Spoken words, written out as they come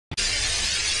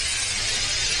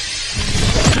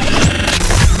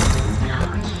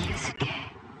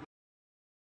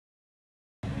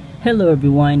Hello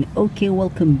everyone, okay,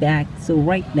 welcome back. So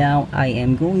right now I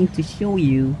am going to show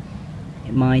you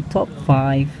my top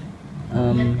 5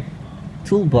 um,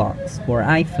 toolbox for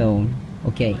iPhone.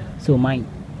 Okay, so my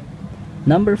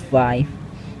number 5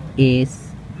 is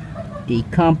the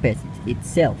compass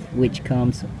itself, which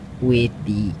comes with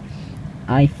the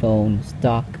iPhone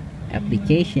stock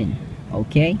application.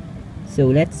 Okay, so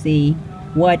let's see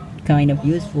what kind of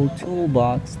useful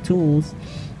toolbox tools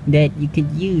that you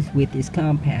could use with this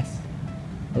compass.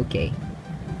 Okay,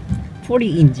 for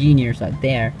the engineers out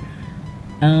there,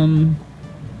 um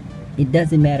it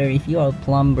doesn't matter if you are a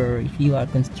plumber, if you are a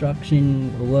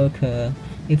construction worker,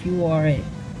 if you are a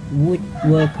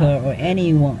woodworker, or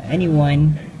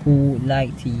anyone who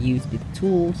like to use the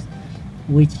tools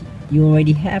which you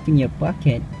already have in your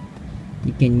pocket.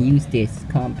 You can use this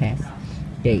compass.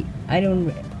 Okay,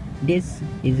 this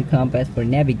is a compass for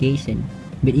navigation,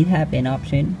 but it have an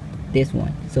option, this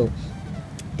one. So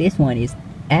this one is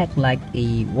act like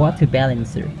a water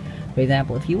balancer. For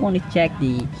example, if you want to check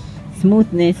the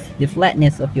smoothness, the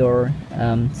flatness of your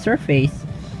surface,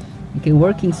 okay,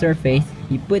 working surface,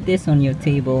 you put this on your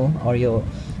table or your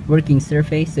working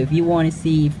surface. So if you want to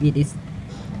see if it is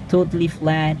totally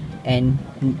flat and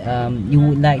you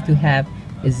would like to have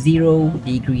a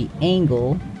 0-degree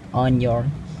angle on your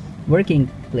working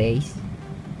place,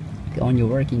 on your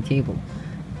working table,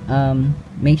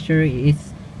 make sure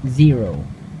it's 0.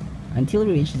 Until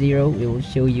you reach 0, it will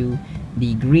show you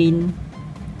the green,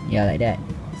 yeah, like that.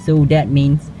 So that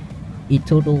means a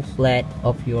total flat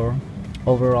of your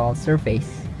overall surface.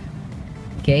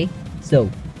 Okay, so,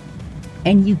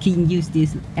 and you can use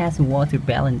this as a water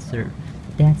balancer.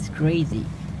 That's crazy.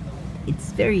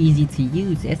 It's very easy to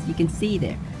use, as you can see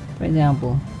there. For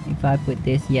example, if I put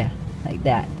this, yeah, like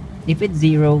that. If it's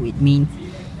 0, it means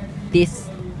this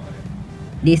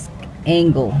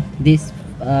angle, this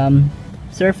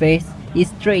surface is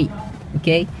straight.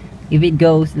 Okay, if it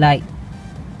goes like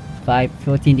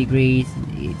 14 degrees,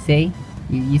 say,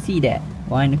 you see that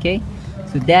one. Okay,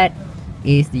 so that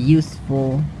is the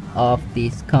useful of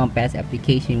this compass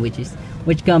application,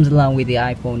 which comes along with the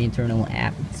iPhone internal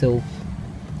app. So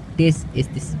this is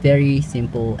this very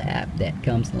simple app that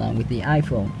comes along with the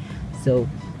iPhone. So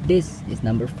this is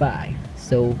number 5.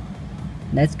 So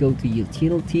let's go to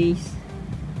utilities.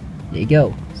 There you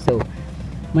go. So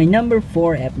my number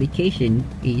 4 application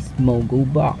is Mogo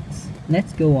Box.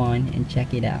 Let's go on and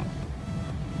check it out.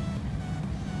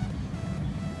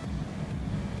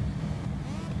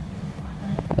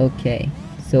 Okay,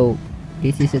 so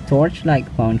this is a torch-like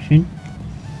function,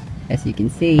 as you can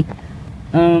see.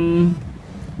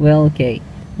 Well, okay,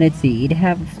 let's see, it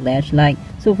have a flashlight.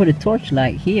 So for the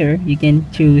torchlight here, you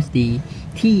can choose the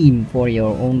theme for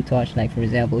your own torchlight. For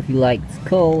example, if you like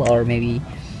skull, or maybe,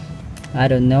 I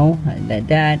don't know,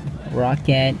 that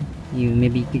rocket,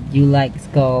 you like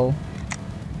skull,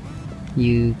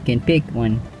 you can pick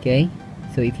one. Okay,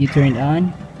 so if you turn it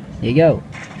on, there you go.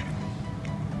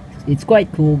 It's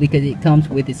quite cool because it comes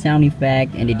with a sound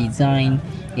effect, and the design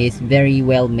is very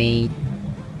well made.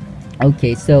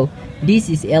 Okay, so this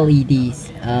is LEDs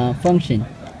function.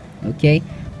 Okay,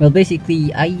 well,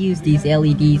 basically I use these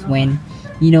LEDs when,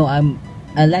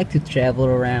 I like to travel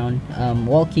around,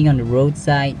 walking on the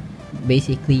roadside,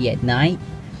 basically at night,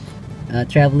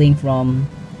 traveling from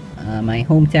my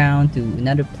hometown to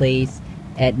another place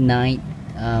at night.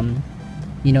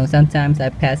 Sometimes I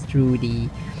pass through the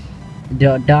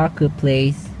darker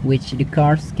place, which the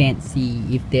cars can't see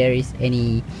if there is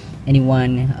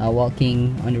anyone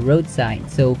walking on the roadside.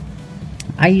 So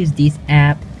I use this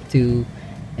app to,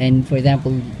 and for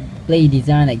example, play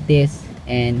design like this,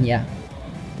 and yeah,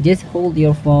 just hold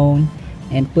your phone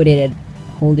and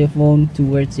hold your phone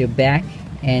towards your back,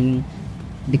 and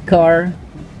the car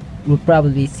will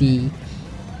probably see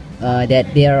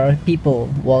that there are people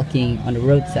walking on the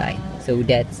roadside. So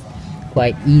that's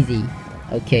quite easy.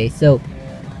 Okay, so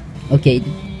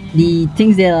the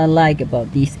things that I like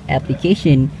about this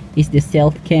application is the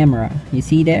self camera. You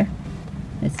see there?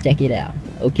 Let's check it out.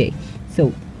 Okay,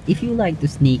 so if you like to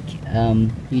sneak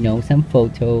some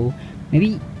photo,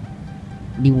 maybe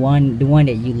the one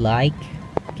that you like.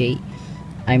 Okay,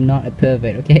 I'm not a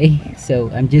pervert, okay?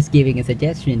 So I'm just giving a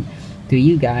suggestion to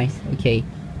you guys. Okay,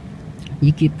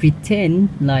 you could pretend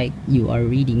like you are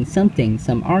reading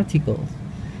some articles,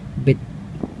 but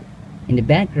in the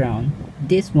background,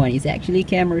 this one is actually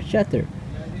camera shutter,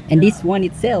 and this one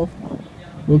itself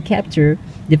will capture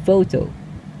the photo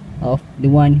of the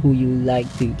one who you like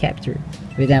to capture.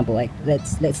 For example, like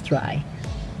let's try.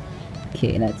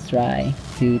 Okay, let's try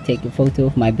to take a photo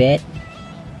of my bed.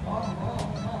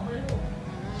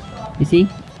 You see,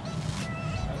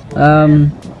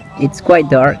 it's quite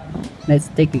dark, Let's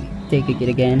take it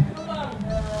again.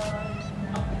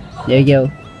 There you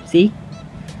go. See?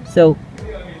 So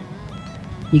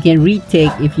you can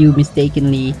retake if you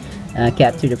mistakenly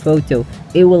capture the photo.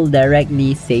 It will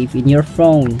directly save in your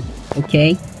phone.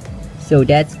 Okay? So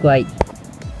that's quite,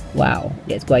 wow,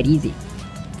 that's quite easy.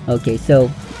 Okay, so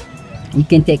you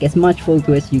can take as much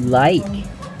photo as you like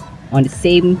on the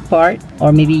same part,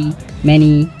 or maybe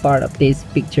many part of this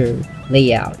picture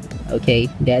layout. Okay,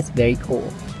 that's very cool.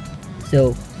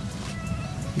 So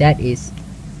that is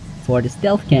for the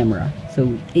stealth camera.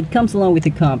 So it comes along with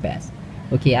the compass.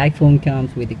 Okay, iPhone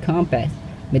comes with the compass,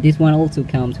 but this one also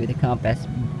comes with a compass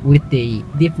with the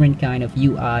different kind of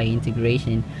UI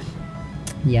integration.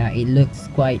 Yeah, it looks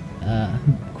quite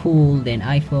cool than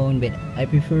iPhone, but I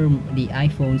prefer the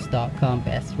iPhone stock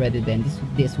compass rather than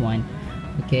this one.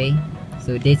 Okay,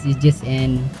 so this is just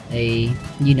a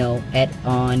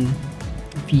add-on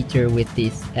feature with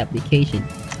this application.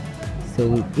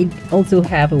 So it also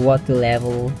have a water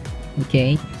level.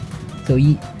 Okay, so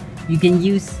you can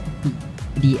use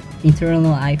the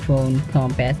internal iPhone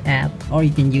compass app, or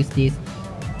you can use this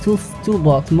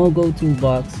toolbox Mogo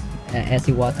toolbox as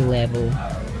a water level,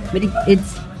 but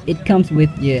it comes with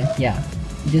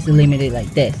just limited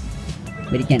like this,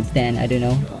 but it can't stand. I don't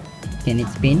know, can it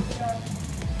spin?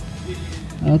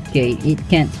 Okay, it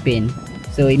can't spin,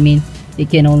 so it means it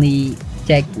can only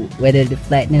check whether the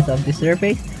flatness of the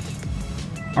surface,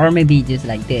 or maybe just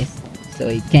like this, so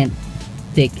it can't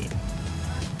take it.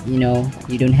 You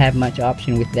don't have much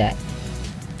option with that.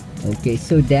 Okay,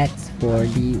 so that's for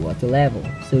the water level.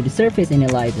 So the surface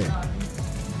analyzer.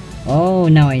 Oh,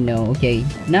 now I know. Okay,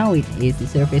 now it is the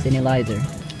surface analyzer.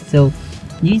 So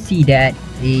you see that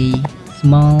a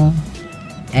small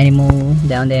animal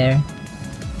down there.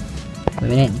 Wait a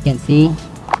minute, you can see.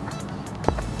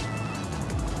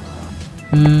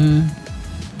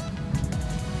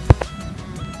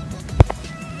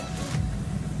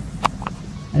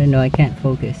 I don't know, I can't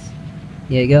focus.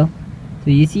 There you go.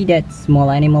 So you see that small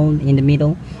animal in the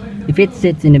middle? If it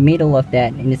sits in the middle of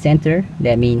that, in the center,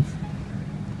 that means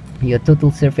your total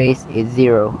surface is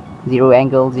zero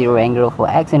angle for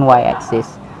X and Y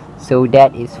axis. So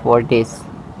that is for this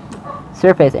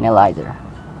surface analyzer.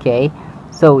 Okay,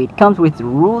 so it comes with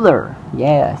ruler.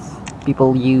 Yes,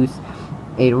 people use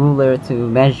a ruler to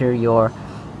measure your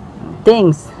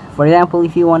things. For example,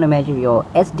 if you want to measure your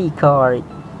SD card,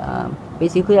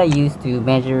 basically I used to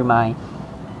measure my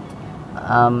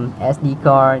SD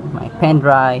card, my pen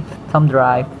drive, thumb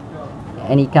drive,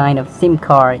 any kind of SIM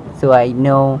card, so I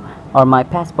know, or my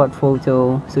passport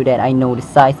photo, so that I know the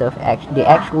size of the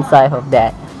actual size of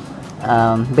that.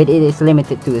 But it is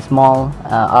limited to a small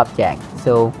object.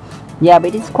 So yeah,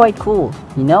 but it's quite cool,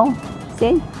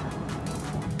 see,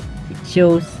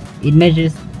 it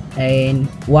measures an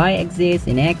Y axis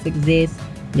and X axis.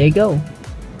 There you go.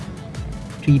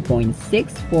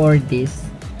 3.6 for this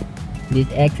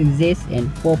X axis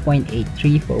and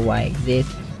 4.83 for Y axis,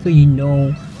 so you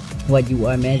know what you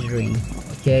are measuring.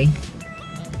 Okay,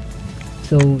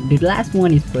 so the last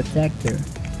one is protector.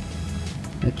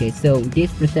 Okay, so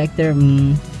this protector,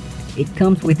 it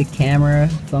comes with a camera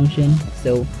function.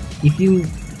 So if you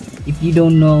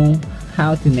don't know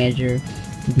how to measure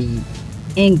the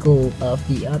angle of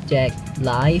the object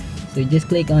live, so just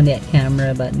click on that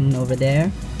camera button over there.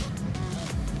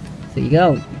 So you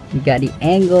got the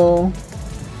angle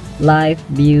live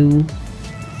view,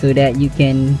 so that you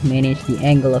can manage the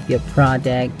angle of your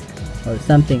project or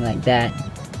something like that.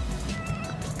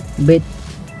 But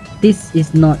this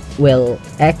is not well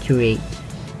accurate.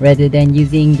 Rather than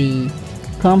using the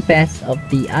compass of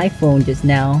the iPhone just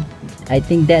now, I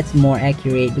think that's more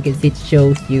accurate, because it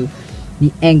shows you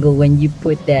the angle when you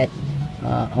put that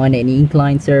on an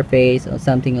inclined surface or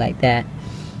something like that.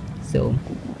 So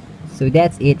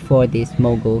that's it for this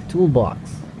Mogo toolbox.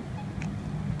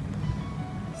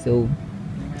 So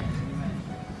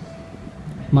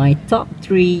my top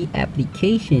 3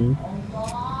 application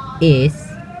is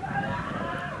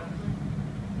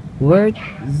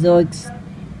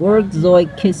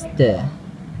Werkzeugkiste,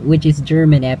 which is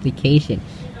German application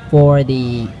for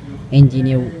the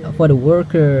engineer, for the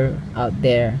worker out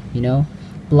there,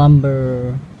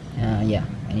 plumber,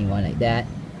 anyone like that.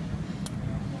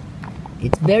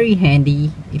 It's very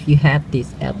handy if you have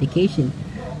this application,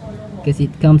 because it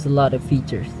comes a lot of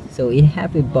features. So it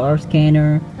have a bar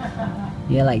scanner,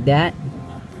 like that.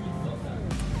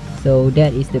 So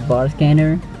that is the bar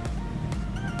scanner.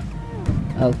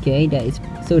 Okay, that is,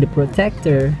 so the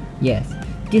protector, yes,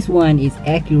 this one is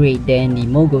accurate than the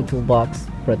Mogo toolbox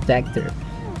protector,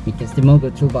 because the Mogo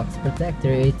toolbox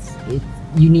protector, it's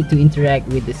you need to interact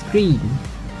with the screen.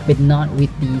 but not with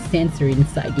the sensor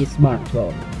inside the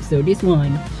smartphone. So this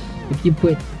one, if you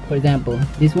put, for example,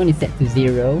 this one is set to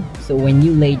 0, so when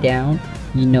you lay down,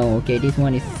 you know, okay, this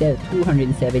one is set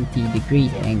 270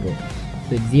 degrees angle.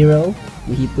 So 0,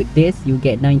 if you put this, you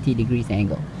get 90 degrees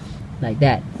angle, like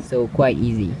that. So quite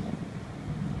easy.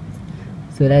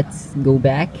 So let's go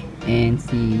back and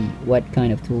see what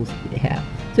kind of tools they have.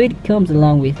 So it comes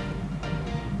along with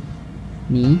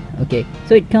okay,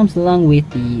 so it comes along with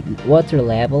the water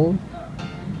level.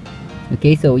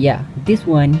 Okay, so yeah, this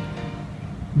one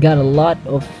got a lot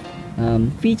of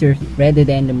features rather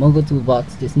than the Mogo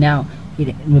Toolbox just now.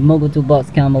 The Mogo Toolbox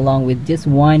come along with just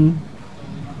one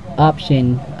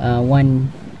option,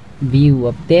 one view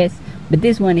of this, but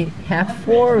this one it have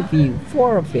four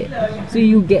of it. So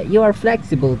you are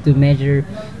flexible to measure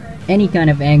any kind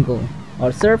of angle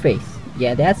or surface.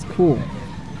 Yeah, that's cool.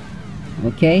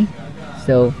 Okay,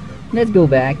 so let's go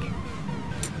back.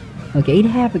 Okay, it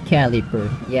have a caliper.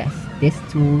 Yes, this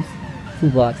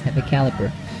toolbox have a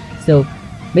caliper. So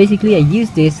basically I use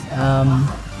this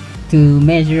to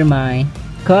measure my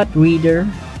card reader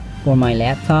for my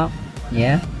laptop.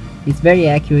 Yeah, it's very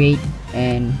accurate,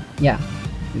 and yeah,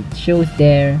 it shows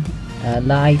there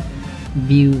live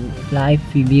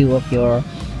view of your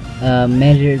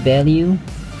measured value.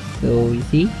 So you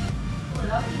see,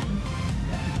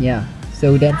 yeah,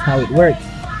 so that's how it works.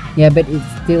 Yeah, but it's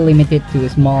still limited to a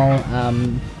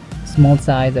small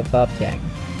size of object.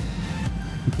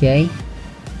 Okay,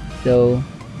 so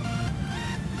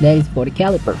that is for the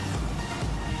caliper.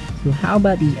 So how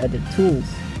about the other tools?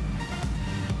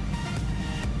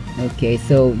 Okay,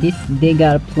 so they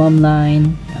got a plumb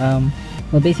line.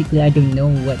 Well, basically I don't know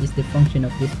what is the function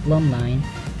of this plumb line,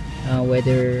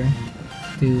 whether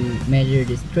to measure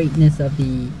the straightness of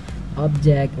the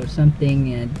object or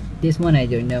something, and this one I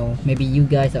don't know. Maybe you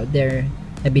guys out there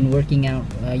have been working out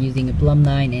using a plumb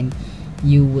line and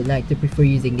you would like to prefer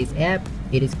using this app.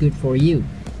 It is good for you.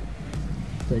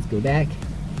 So let's go back.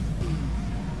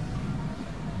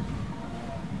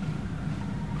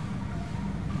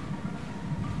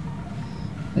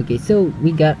 Okay, so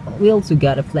we also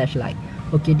got a flashlight.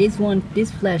 Okay, this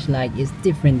flashlight is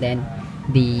different than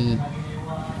the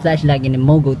flashlight in the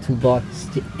Mogo Toolbox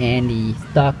and the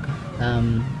stock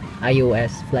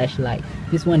iOS flashlight.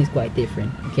 This one is quite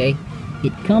different. Okay,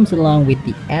 it comes along with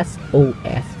the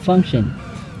SOS function.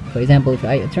 For example, if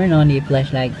I turn on the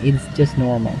flashlight, it's just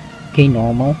normal. Okay,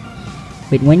 normal.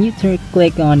 But when you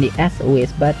click on the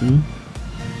SOS button,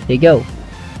 there you go.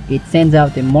 It sends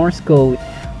out the Morse code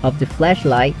of the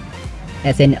flashlight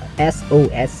as an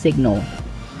SOS signal.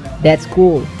 That's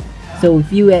cool. So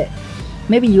if you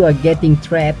maybe you are getting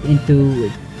trapped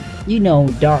into, you know,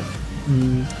 dark,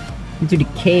 into the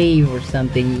cave or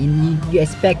something, you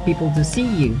expect people to see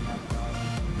you,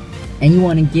 and you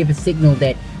want to give a signal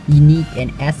that you need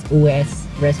an SOS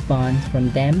response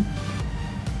from them.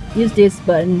 Use this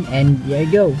button and there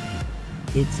you go.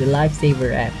 It's a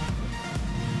lifesaver app.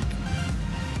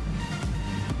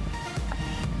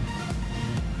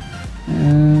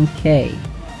 Okay,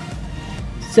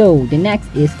 so the next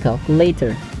is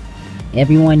calculator.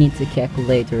 Everyone needs a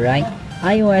calculator, right?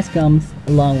 iOS comes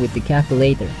along with the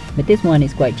calculator, but this one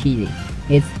is quite cheesy.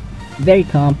 It's very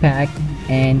compact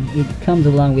and it comes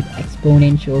along with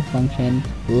exponential function,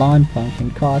 ln function,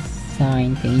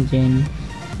 cosine, tangent,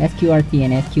 sqrt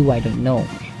and sq, I don't know.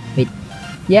 But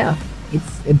yeah,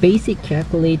 it's a basic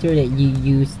calculator that you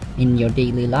use in your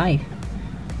daily life.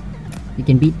 You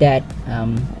can beat that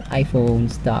iPhone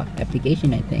stock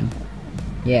application, I think.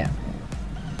 Yeah.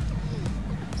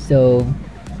 So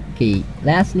okay,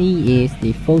 lastly is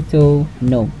the photo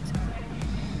note.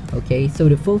 Okay, so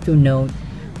the photo note,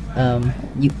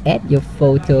 you add your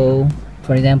photo.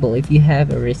 For example, if you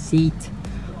have a receipt,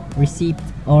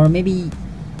 or maybe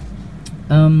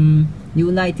you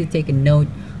would like to take a note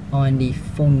on the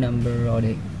phone number or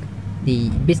the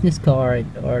business card,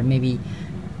 or maybe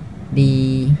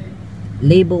the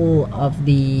label of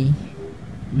the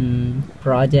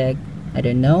project, I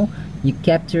don't know. You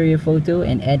capture your photo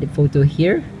and add the photo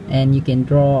here, and you can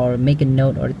draw or make a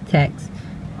note or text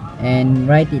and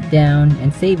write it down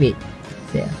and save it.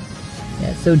 Yeah,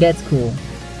 so that's cool.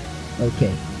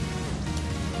 Okay,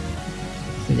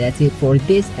 so that's it for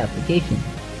this application.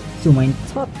 So my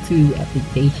top 2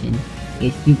 application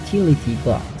is Utility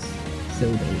Box. So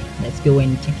let's go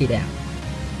and check it out.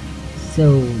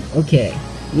 So okay,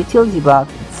 Utility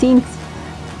Box, it seems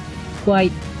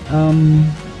quite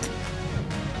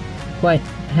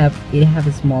have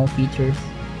a small features.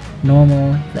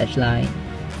 Normal flashlight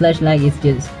is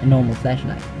just a normal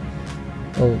flashlight.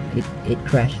 Oh, it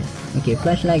crashes. Okay,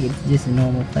 flashlight is just a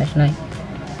normal flashlight.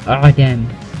 Ah, damn,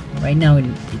 Right now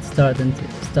it's starts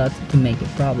to make a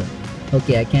problem.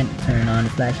 Okay, I can't turn on the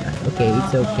flashlight. Okay,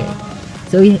 it's okay.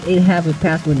 So it have a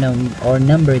password or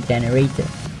number generator.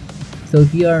 So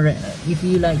if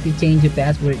you like to change your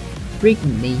password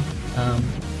frequently,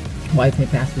 Wi-Fi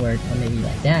password or maybe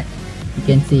like that, you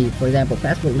can see, for example,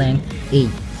 password length 8.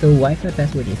 So Wi-Fi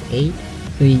password is 8.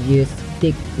 So you just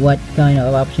tick what kind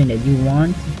of option that you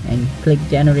want and click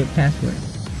generate password.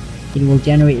 It will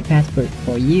generate a password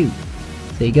for you.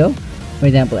 So you go, for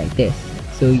example, like this.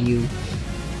 So you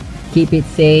keep it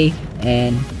safe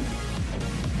and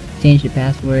change the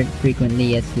password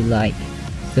frequently as you like.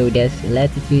 So there's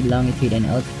latitude, longitude, and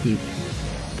altitude.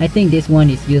 I think this one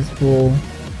is useful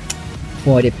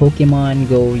for the Pokemon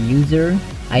Go user.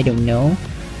 I don't know.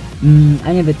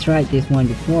 I never tried this one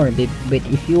before, but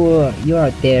if you're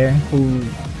out there who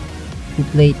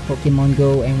played Pokemon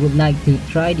Go and would like to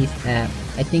try this app,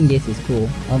 I think this is cool.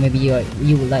 Or maybe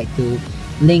you would like to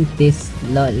link this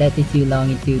latitude,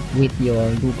 longitude with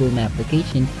your Google Map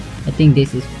location. I think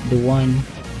this is the one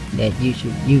that you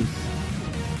should use.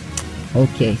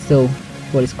 Okay, so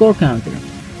for the score counter,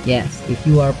 yes, if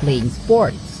you are playing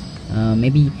sports,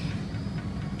 maybe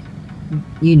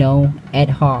ad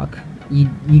hoc,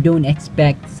 you don't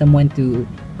expect someone to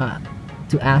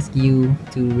ask you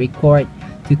to record,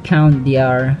 to count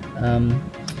their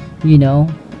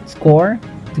score,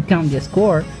 to count their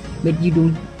score, but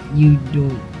you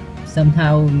do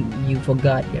somehow you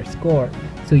forgot their score.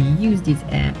 So you use this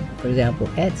app, for example,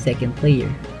 add second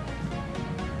player.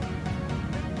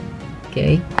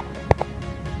 Okay,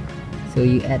 so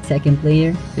you add second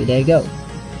player, so there you go.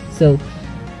 So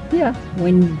yeah,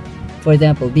 when, for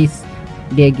example,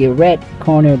 they get red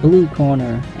corner, blue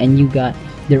corner, and you got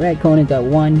the red corner got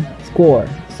 1 score,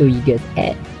 so you get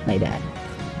add like that.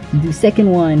 The second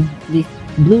one, the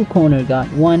blue corner got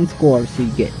 1 score, so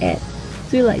you get add.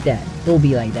 So like that, it'll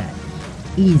be like that,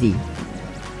 easy.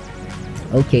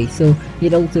 Okay, so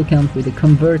it also comes with a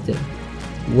converter,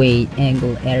 weight,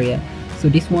 angle, area. So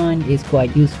this one is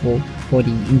quite useful for the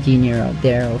engineer out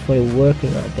there or for the worker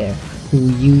out there who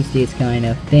use this kind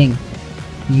of thing.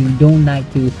 You don't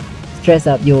like to stress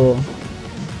out your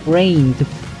brain to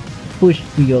push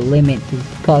to your limit to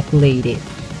calculate it.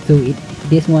 So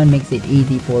this one makes it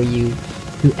easy for you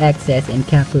to access and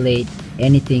calculate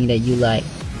anything that you like: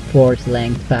 force,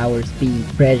 length, power, speed,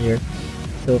 pressure.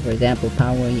 So for example,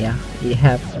 power, yeah, it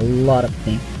have a lot of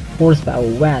things: horsepower,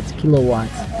 watts,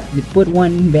 kilowatts. You put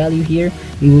one value here,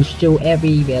 it will show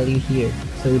every value here,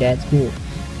 so that's cool.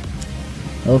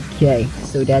 Okay,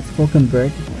 so that's for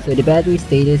convert. So the battery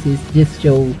status is just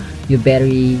show your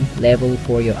battery level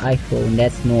for your iPhone.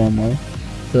 That's normal.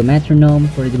 So metronome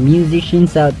for the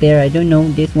musicians out there, I don't know,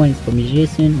 this one is for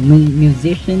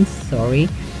musicians, sorry,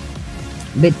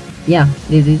 but yeah,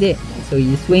 this is it. So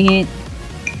you swing it,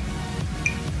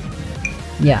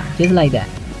 yeah, just like that.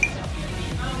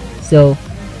 So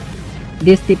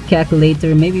this tip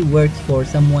calculator maybe works for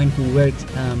someone who works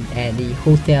at the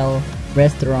hotel,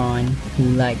 restaurant, who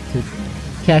like to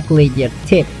calculate their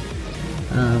tip.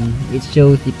 It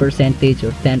shows the percentage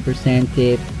of 10%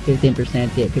 tip,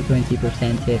 15% tip,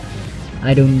 20% tip.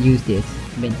 I don't use this,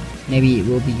 but maybe it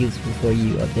will be useful for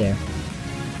you out there.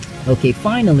 Okay,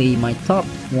 finally, my top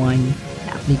one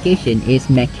application is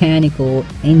Mechanical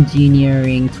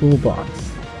Engineering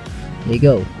Toolbox. There you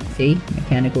go, see,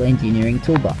 Mechanical Engineering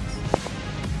Toolbox.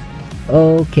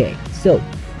 Okay, so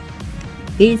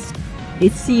it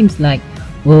seems like,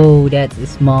 whoa, that's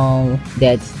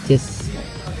just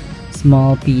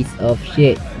small piece of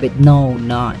shit, but no,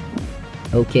 not.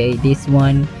 Okay, this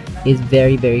one is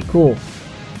very cool.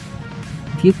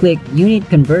 If you click unit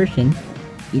conversion,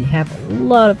 it have a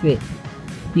lot of it.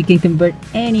 You can convert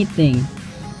anything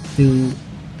to,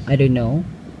 I don't know,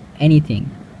 anything.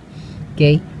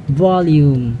 Okay,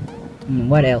 volume,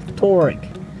 what else, torque,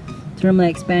 thermal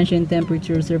expansion,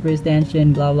 temperature, surface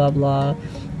tension, blah blah blah,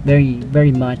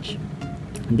 very much.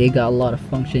 They got a lot of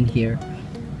function here,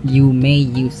 you may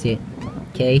use it.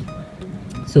 Okay,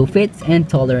 so fits and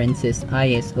tolerances,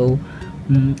 ISO.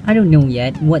 I don't know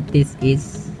yet what this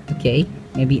is. Okay,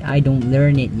 maybe I don't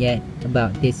learn it yet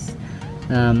about this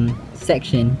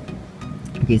section.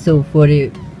 Okay, so for the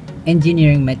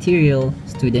engineering material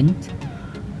student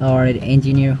or the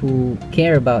engineer who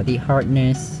care about the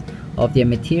hardness of their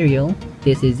material,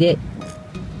 this is it.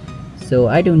 So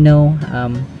I don't know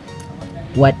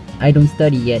what, I don't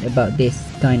study yet about this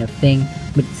kind of thing,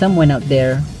 but someone out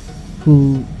there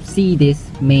who see this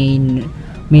may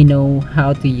know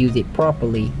how to use it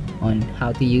properly, on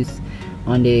how to use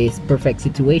on this perfect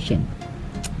situation.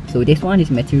 So this one is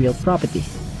material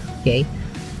properties. Okay,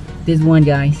 this one,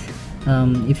 guys,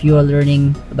 if you are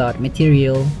learning about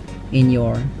material in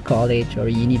your college or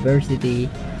university.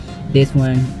 This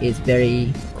one is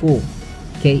very cool.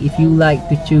 Okay, if you like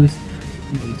to choose,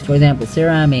 for example,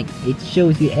 ceramic, it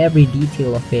shows you every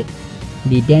detail of it,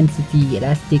 the density,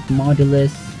 elastic,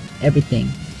 modulus, everything.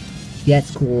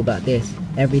 That's cool about this.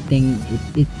 Everything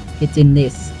it's in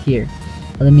this here.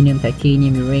 Aluminum,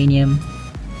 titanium, uranium.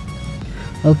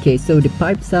 Okay, so the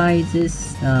pipe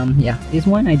sizes, yeah, this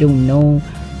one I don't know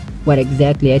what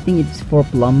exactly. I think it's for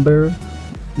plumber.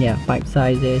 Yeah, pipe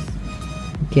sizes.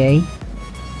 Okay,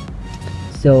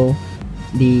 so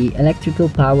the electrical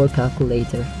power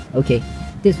calculator. Okay,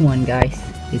 this one, guys,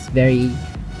 is very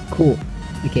cool.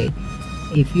 Okay,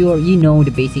 if you know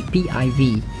the basic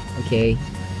PIV, okay,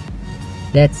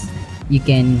 that's, you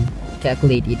can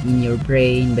calculate it in your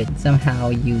brain, but somehow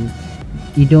you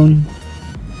don't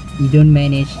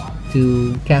manage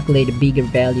to calculate a bigger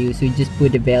value, so you just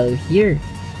put the value here.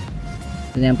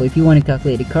 For example, if you want to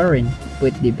calculate the current,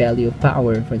 put the value of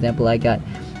power. For example, I got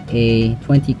a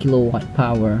 20 kilowatt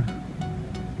power,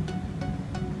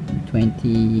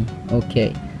 20,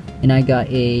 okay, and I got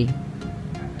a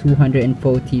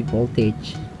 240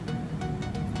 voltage,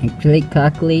 and click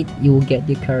calculate, you will get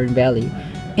the current value.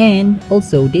 And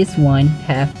also this one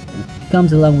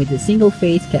comes along with a single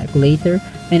phase calculator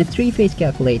and a 3-phase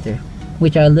calculator,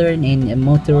 which I learned in a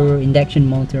motor, induction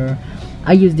motor.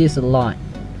 I use this a lot.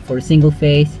 For a single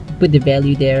phase, put the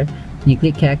value there, you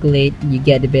click calculate, you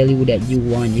get the value that you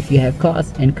want. If you have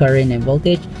cost and current and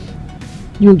voltage,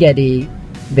 you'll get the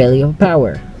value of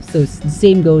power. So the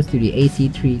same goes to the AC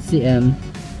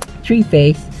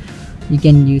 3-phase. You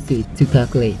can use it to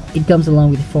calculate. It comes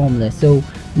along with the formula, so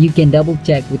you can double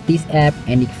check with this app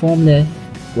and the formula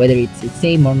whether it's the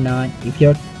same or not. If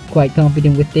you're quite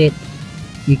confident with it,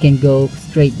 you can go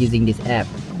straight using this app.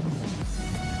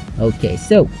 Okay,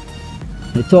 so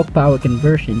the torque power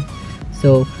conversion.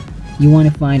 So you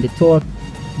want to find the torque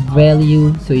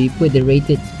value, so you put the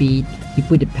rated speed, you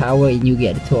put the power, and you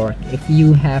get the torque. If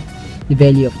you have the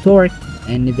value of torque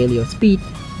and the value of speed,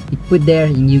 you put there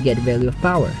and you get the value of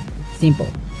power. Simple.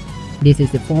 This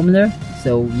is the formula,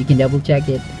 so you can double check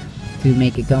it to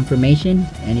make a confirmation,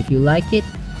 and if you like it,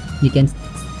 you can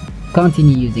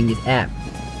continue using this app.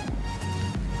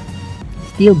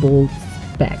 Steel bolt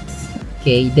specs.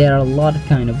 Okay, there are a lot of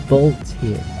kind of bolts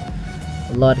here,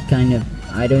 a lot of kind of,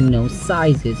 I don't know,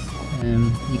 sizes.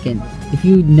 You can, if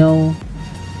you know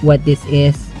what this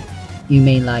is, you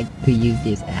may like to use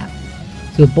this app.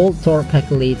 So bolt torque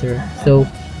calculator, so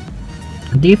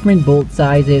different bolt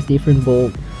sizes, different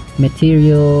bolt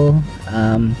material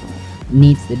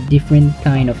needs a different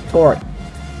kind of torque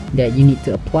that you need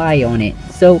to apply on it.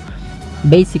 So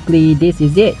basically this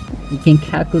is it. You can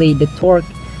calculate the torque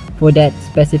for that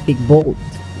specific bolt.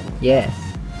 Yes,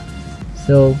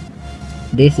 so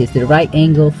this is the right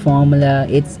angle formula.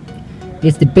 It's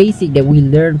the basic that we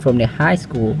learned from the high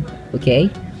school. Okay,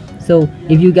 so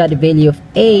if you got the value of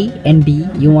A and B,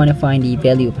 you want to find the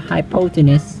value of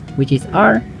hypotenuse, which is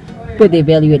R. Put the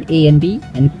value at A and B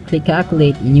and click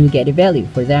calculate, and you get the value.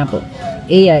 For example,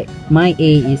 my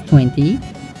A is 20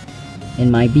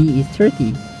 and my B is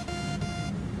 30.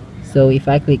 So if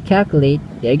I click calculate,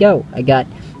 there you go, I got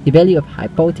the value of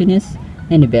hypotenuse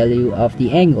and the value of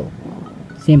the angle.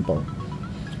 Simple.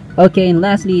 Okay, and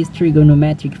lastly is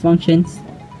trigonometric functions.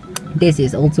 This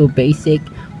is also basic.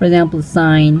 For example,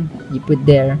 sine, you put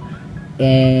there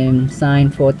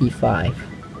sine 45.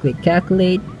 Click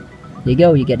calculate, there you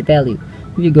go, you get the value.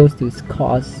 If you go to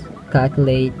cos,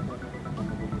 calculate,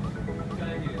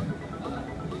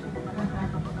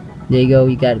 there you go,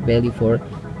 you got a value for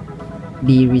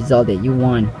the result that you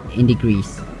want in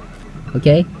degrees.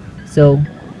 Okay, so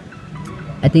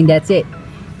I think that's it.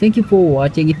 Thank you for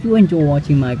watching. If you enjoy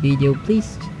watching my video,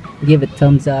 please give a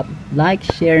thumbs up, like,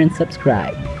 share, and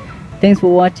subscribe. Thanks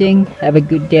for watching. Have a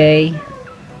good day.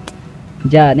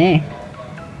 Ja ne.